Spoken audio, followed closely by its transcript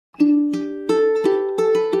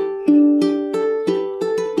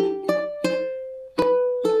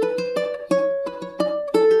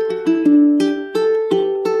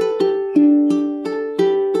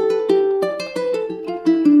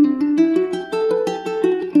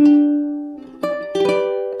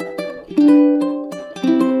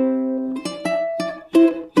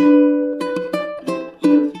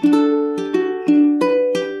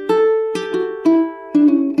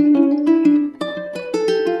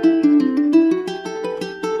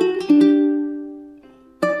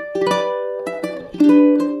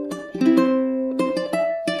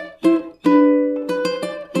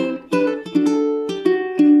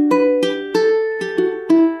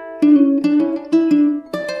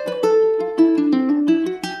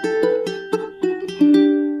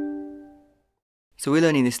So we're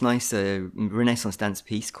learning this nice Renaissance dance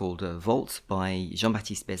piece called Volte by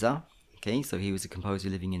Jean-Baptiste Bésard. Okay, so he was a composer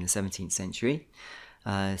living in the 17th century,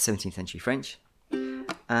 17th century French.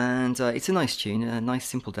 And it's a nice tune, a nice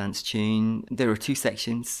simple dance tune. There are two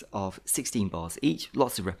sections of 16 bars each,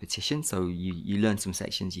 lots of repetition, so you learn some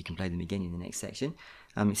sections, you can play them again in the next section.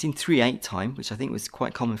 It's in 3/8 time, which I think was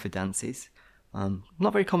quite common for dances.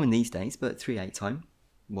 Not very common these days, but 3/8 time,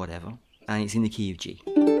 whatever. And it's in the key of G.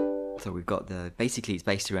 So we've got basically it's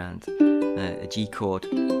based around a G chord,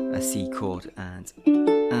 a C chord, and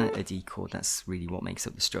a D chord. That's really what makes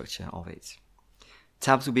up the structure of it.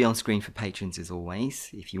 Tabs will be on screen for patrons as always.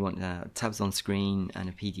 If you want tabs on screen and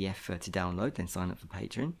a PDF to download, then sign up for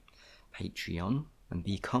Patreon, and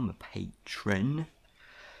become a patron.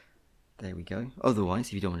 There we go. Otherwise,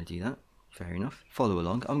 if you don't want to do that, fair enough. Follow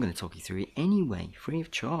along. I'm going to talk you through it anyway, free of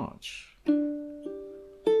charge.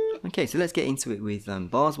 Okay, so let's get into it with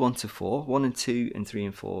bars 1 to 4. 1 and 2 and 3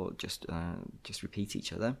 and 4 just repeat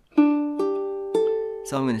each other.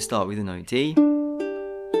 So I'm going to start with the note D.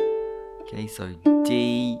 Okay, so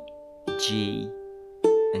D, G,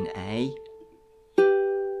 and A,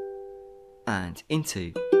 and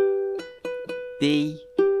into B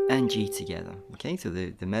and G together. Okay, so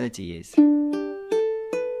the melody is, and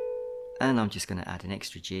I'm just going to add an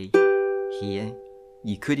extra G here.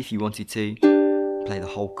 You could, if you wanted to, play the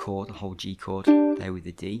whole chord, the whole G chord there with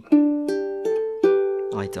the D.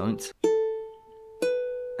 I don't.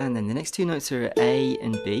 And then the next two notes are A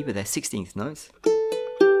and B, but they're 16th notes.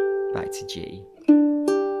 Back to G.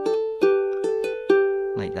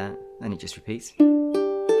 Like that, and it just repeats.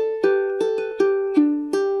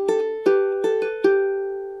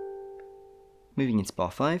 Moving into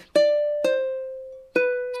bar 5.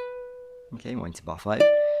 Okay, we're into bar 5.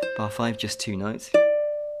 Bar 5, just two notes.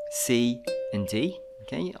 C and D,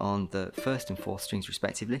 okay, on the 1st and 4th strings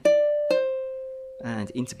respectively. And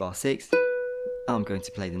into bar 6, I'm going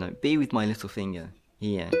to play the note B with my little finger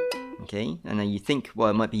here, okay. And now you think, well,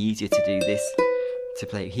 it might be easier to do this, to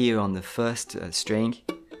play it here on the 1st string,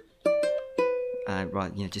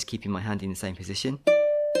 right, you know, just keeping my hand in the same position.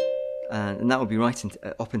 And that will be right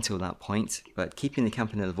up until that point, but keeping the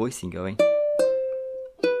campanella voicing going,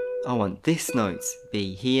 I want this note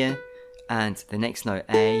B here, and the next note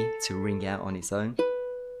A to ring out on its own,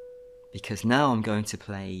 because now I'm going to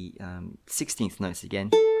play 16th notes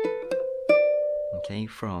again. Okay,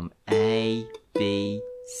 from A, B,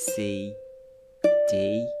 C,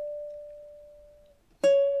 D,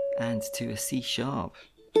 and to a C sharp,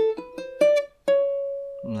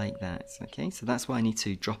 like that. Okay, so that's why I need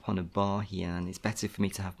to drop on a bar here, and it's better for me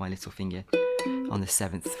to have my little finger on the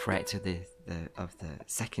 7th fret of the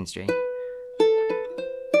 2nd string.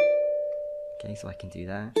 Okay, so I can do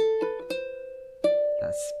that.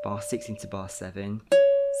 That's bar 6 into bar 7,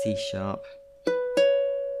 C sharp,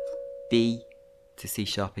 B to C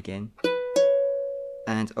sharp again,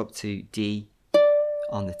 and up to D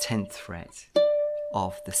on the 10th fret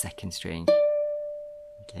of the 2nd string.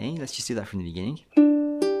 Okay, let's just do that from the beginning.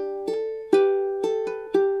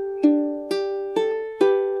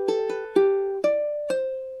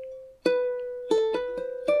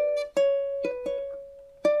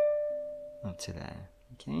 Up to there,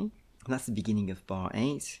 okay? That's the beginning of bar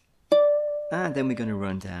 8. And then we're going to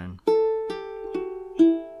run down,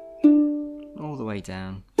 all the way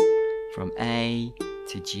down, from A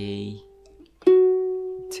to G,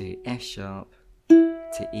 to F sharp,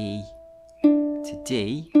 to E, to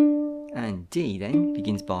D, and D then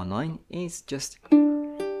begins bar 9, is just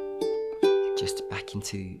back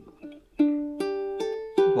into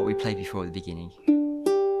what we played before at the beginning.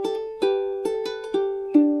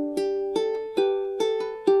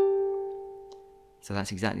 So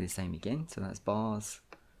that's exactly the same again. So that's bars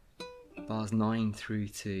 9 through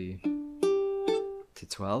to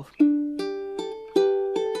 12.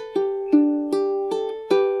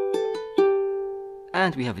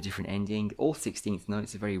 And we have a different ending, all 16th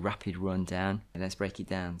notes, a very rapid run down. And let's break it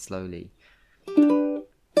down slowly.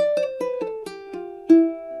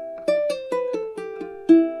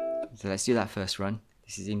 So let's do that first run.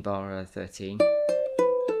 This is in bar 13.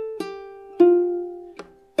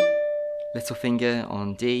 Little finger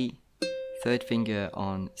on D, 3rd finger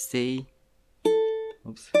on C,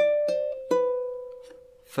 oops,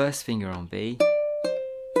 1st finger on B,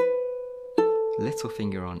 little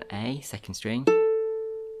finger on A, 2nd string,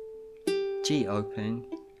 G open,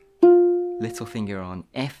 little finger on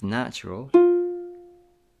F natural,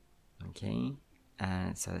 okay,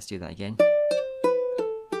 and so let's do that again.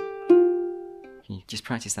 You just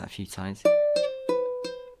practice that a few times.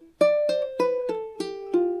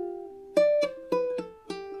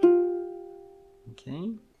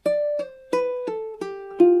 Okay.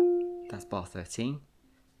 bar 13.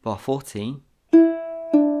 Bar 14.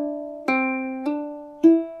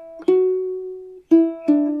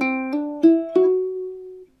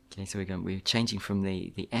 Okay, so we're changing from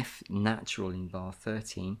the F natural in bar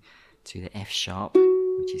 13 to the F sharp,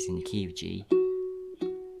 which is in the key of G.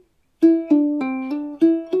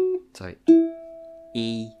 So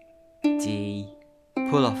E, D,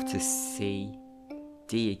 pull off to C,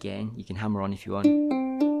 D again. You can hammer on if you want,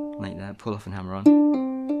 like that. Pull off and hammer on.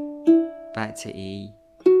 Back to E,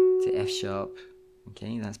 to F sharp.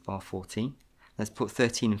 Okay, that's bar 14. Let's put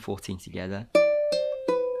 13 and 14 together.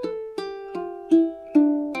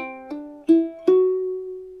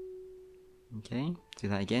 Okay, do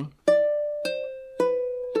that again.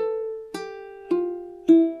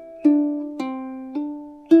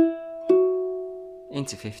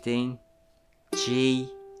 Into 15. G,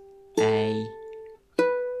 A,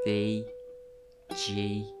 B,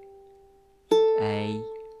 G, A,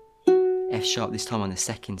 F sharp, this time on the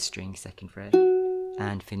second string, second fret,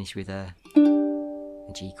 and finish with a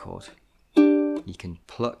G chord. You can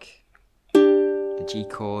pluck the G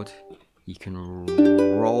chord, you can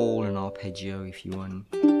roll an arpeggio if you want,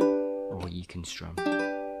 or you can strum,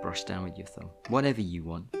 brush down with your thumb, whatever you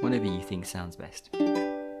want, whatever you think sounds best.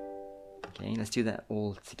 Okay, let's do that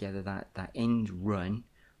all together, that end run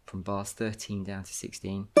from bars 13 down to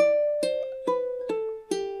 16.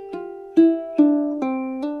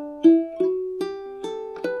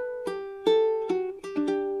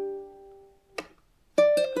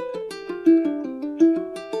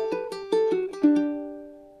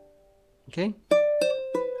 Okay.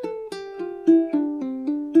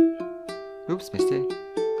 Oops, missed it.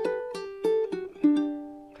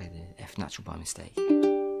 Play the F natural by mistake.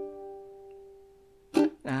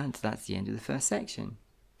 And that's the end of the first section.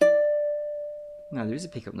 Now there is a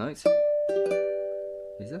pickup note.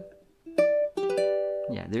 Is there?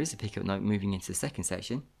 Yeah, there is a pickup note moving into the second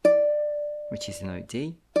section, which is the note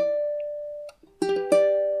D.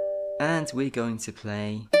 And we're going to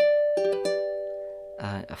play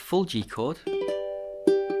a full G chord.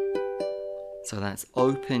 So that's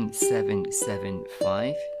open 7, 7,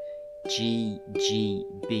 5, G, G,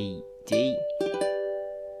 B, D,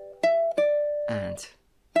 and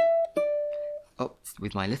up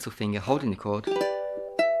with my little finger holding the chord,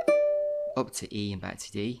 up to E and back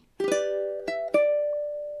to D,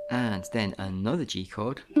 and then another G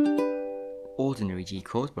chord, ordinary G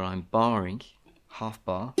chord, where I'm barring, half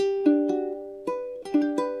bar,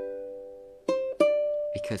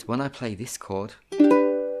 because when I play this chord,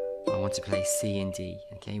 I want to play C and D,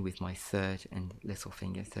 okay, with my third and little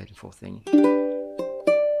finger, third and fourth finger,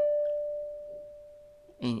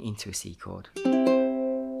 into a C chord.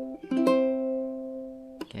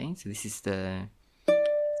 Okay, so this is the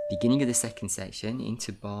beginning of the second section,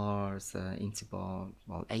 into bar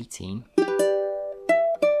 18.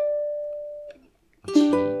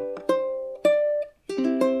 G,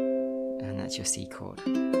 and that's your C chord.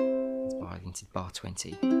 It's barred into bar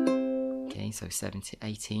 20. Okay, so 17,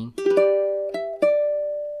 18,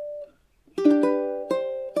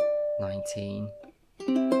 19,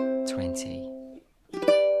 20.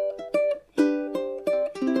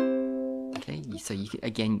 Okay, so you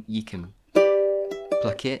can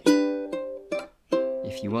pluck it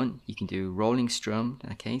if you want. You can do a rolling strum.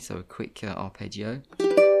 Okay, so a quick arpeggio.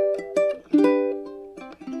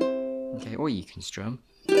 Okay, or you can strum,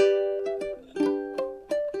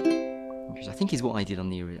 which I think is what I did on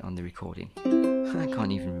the recording. I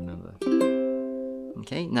can't even remember.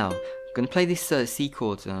 Okay, now I'm going to play this C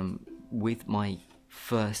chord with my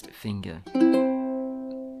first finger.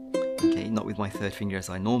 Okay, not with my third finger as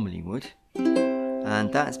I normally would,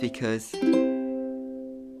 and that's because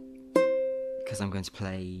I'm going to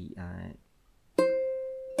play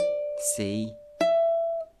C.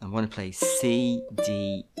 I want to play C,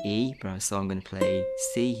 D, E, so I'm going to play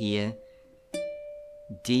C here,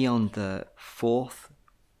 D on the 4th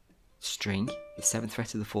string, the 7th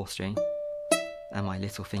fret of the 4th string, and my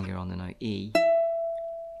little finger on the note E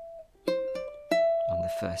on the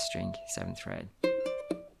 1st string, 7th fret.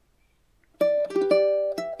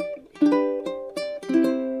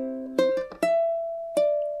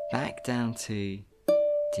 Back down to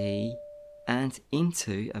D and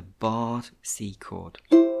into a barred C chord.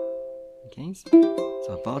 Okay, so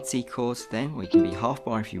a barred C chord then, or it can be half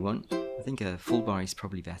bar if you want. I think a full bar is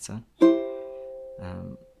probably better.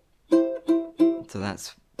 So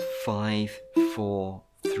that's 5, 4,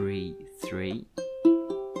 3, 3,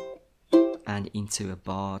 and into a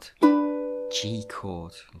barred G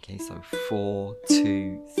chord. Okay, so 4,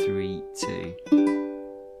 2, 3, 2.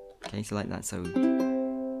 Okay, so like that. So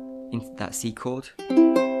into that C chord.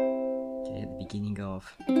 Okay, at the beginning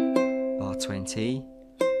of bar 20,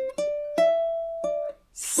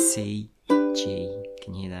 C, G.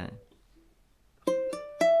 Can you hear that?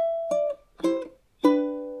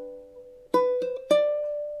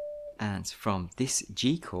 And from this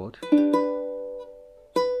G chord, I'm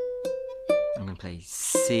going to play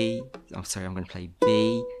C, I'm going to play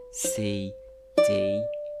B, C, D,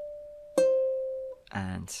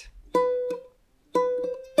 and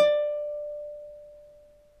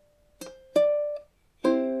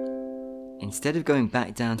instead of going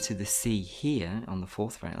back down to the C here on the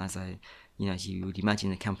 4th fret, as you would imagine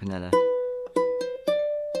the campanella,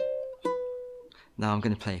 now I'm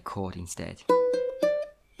going to play a chord instead.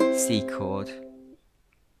 C chord,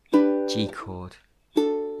 G chord,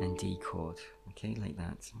 and D chord. Okay, like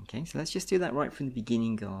that. Okay, so let's just do that right from the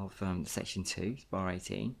beginning of section 2, bar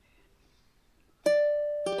 18.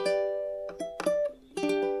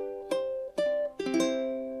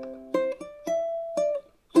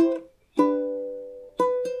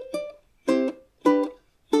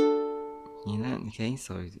 Okay,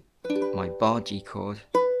 so my bar G chord,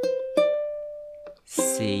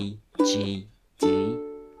 C, G, D.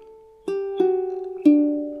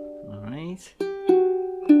 Alright.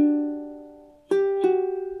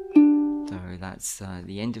 So that's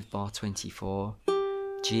the end of bar 24.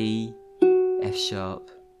 G, F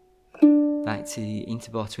sharp, back to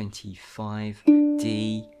into bar 25,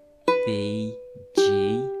 D, B,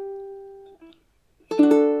 G.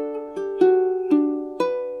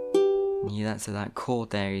 Yeah, so that chord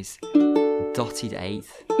there is dotted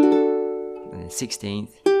 8th, and then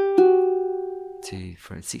 16th,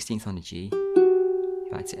 for 16th on the G,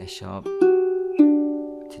 back to F sharp,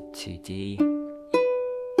 to D,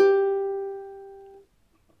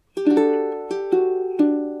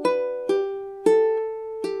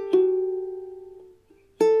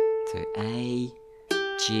 to A,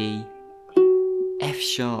 G, F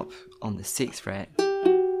sharp on the 6th fret,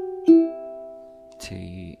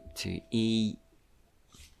 to E,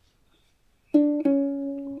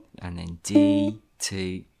 and then D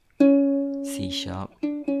to C sharp,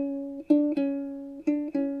 and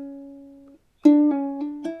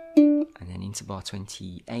then into bar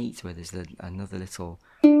 28 where there's another little,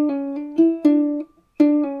 you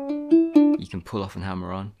can pull off and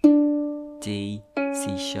hammer on, D,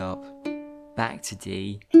 C sharp, back to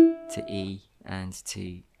D, to E, and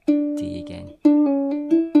to D again.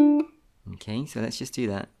 Okay, so let's just do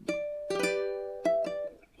that.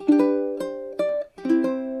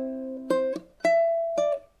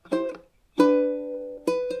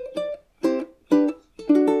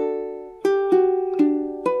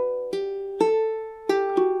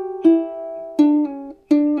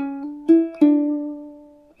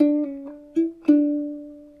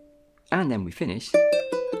 And then we finish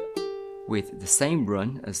with the same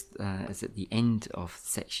run as at the end of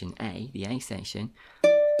section A, the A section.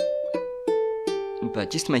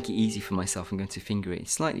 But just to make it easy for myself, I'm going to finger it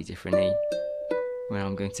slightly differently, where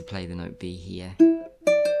I'm going to play the note B here.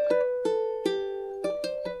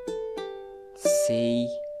 C,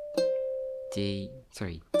 D,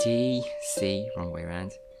 C, wrong way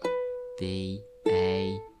around, B,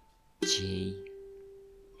 A, G,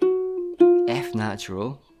 F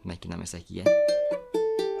natural, making that mistake again,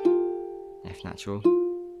 F natural,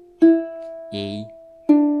 E,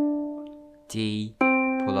 D,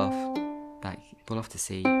 pull off, back, pull off to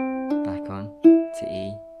C, back on to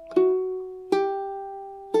E,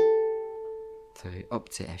 so up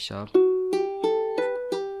to F sharp.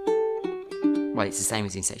 Well, it's the same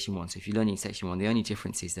as in section 1, so if you're learning in section 1, the only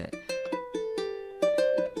difference is that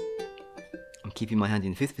I'm keeping my hand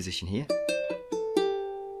in the 5th position here.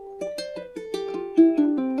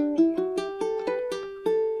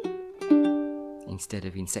 Instead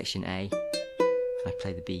of in section A, I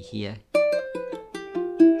play the B here.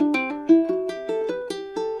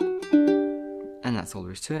 And that's all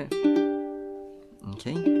there is to it.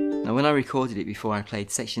 Okay. Now when I recorded it before, I played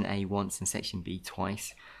section A once and section B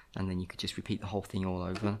twice, and then you could just repeat the whole thing all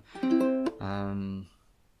over.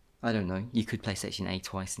 I don't know, you could play section A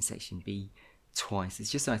twice and section B twice.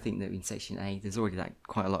 It's just that I think that in section A there's already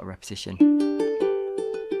quite a lot of repetition.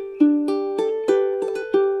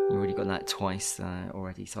 You already got that twice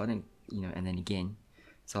already, so I don't, and then again,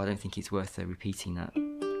 so I don't think it's worth repeating that.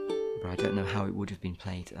 But I don't know how it would have been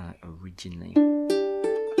played originally.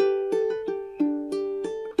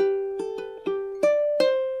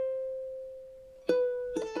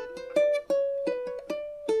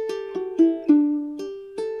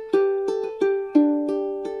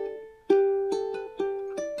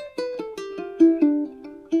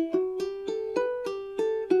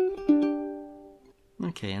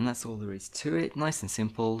 Okay, and that's all there is to it. Nice and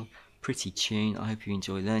simple. pretty tune. I hope you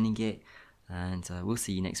enjoy learning it, and we'll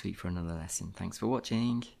see you next week for another lesson. Thanks for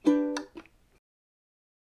watching.